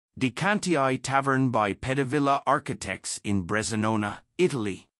Decantei Tavern by Pedevilla architects in BRESANONA,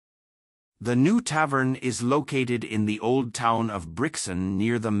 Italy. The new tavern is located in the old town of Brixen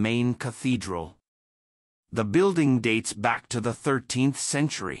near the main cathedral. The building dates back to the 13th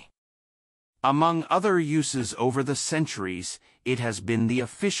century. Among other uses over the centuries, it has been the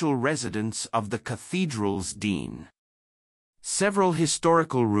official residence of the cathedral's dean. Several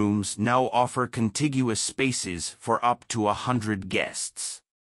historical rooms now offer contiguous spaces for up to 100 guests.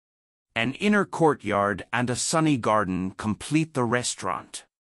 An inner courtyard and a sunny garden complete the restaurant.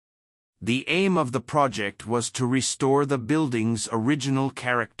 The aim of the project was to restore the building's original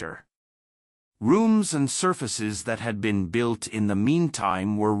character. Rooms and surfaces that had been built in the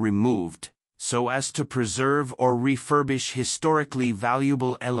meantime were removed, so as to preserve or refurbish historically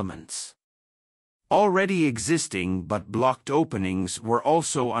valuable elements. Already existing but blocked openings were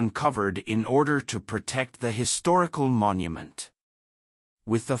also uncovered in order to protect the historical monument.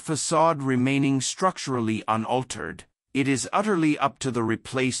 With the facade remaining structurally unaltered, it is utterly up to the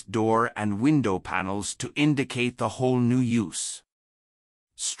replaced door and window panels to indicate the whole new use.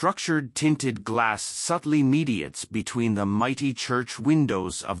 Structured tinted glass subtly mediates between the mighty church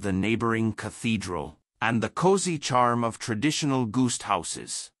windows of the neighboring cathedral and the cozy charm of traditional Gustav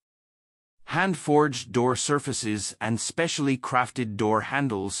houses. Hand-forged door surfaces and specially crafted door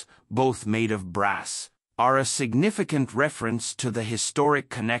handles, both made of brass, are a significant reference to the historic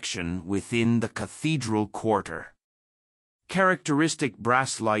connection within the cathedral quarter. Characteristic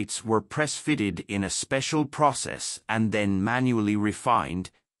brass lights were press-fitted in a special process and then manually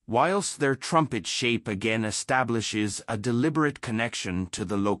refined, whilst their trumpet shape again establishes a deliberate connection to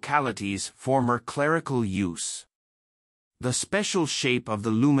the locality's former clerical use. The special shape of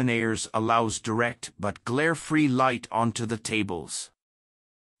the luminaires allows direct but glare-free light onto the tables.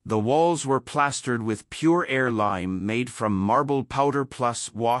 The walls were plastered with pure air lime made from marble powder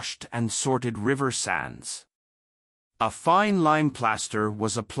plus washed and sorted river sands. A fine lime plaster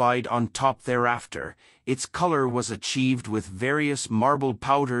was applied on top thereafter. Its color was achieved with various marble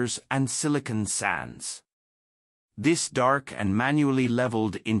powders and silicon sands. This dark and manually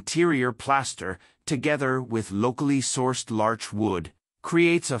leveled interior plaster, together with locally sourced larch wood,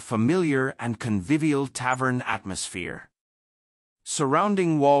 creates a familiar and convivial tavern atmosphere.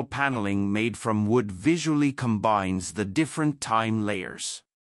 Surrounding wall paneling made from wood visually combines the different time layers.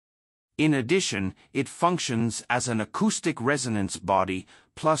 In addition, it functions as an acoustic resonance body,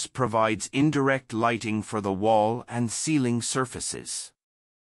 plus provides indirect lighting for the wall and ceiling surfaces.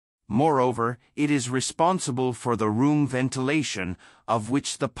 Moreover, it is responsible for the room ventilation, of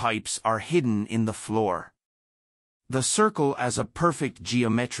which the pipes are hidden in the floor. The circle as a perfect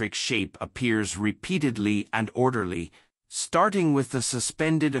geometric shape appears repeatedly and orderly, starting with the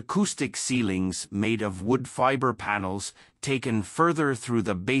suspended acoustic ceilings made of wood fiber panels, taken further through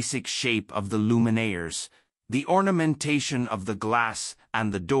the basic shape of the luminaires, the ornamentation of the glass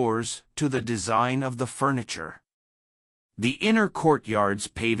and the doors, to the design of the furniture. The inner courtyard's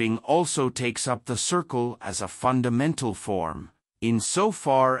paving also takes up the circle as a fundamental form,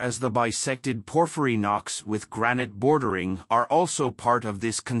 insofar as the bisected porphyry knocks with granite bordering are also part of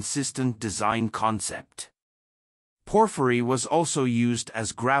this consistent design concept. Porphyry was also used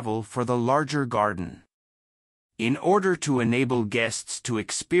as gravel for the larger garden. In order to enable guests to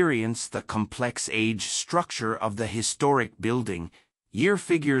experience the complex age structure of the historic building, year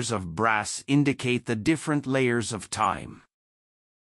figures of brass indicate the different layers of time.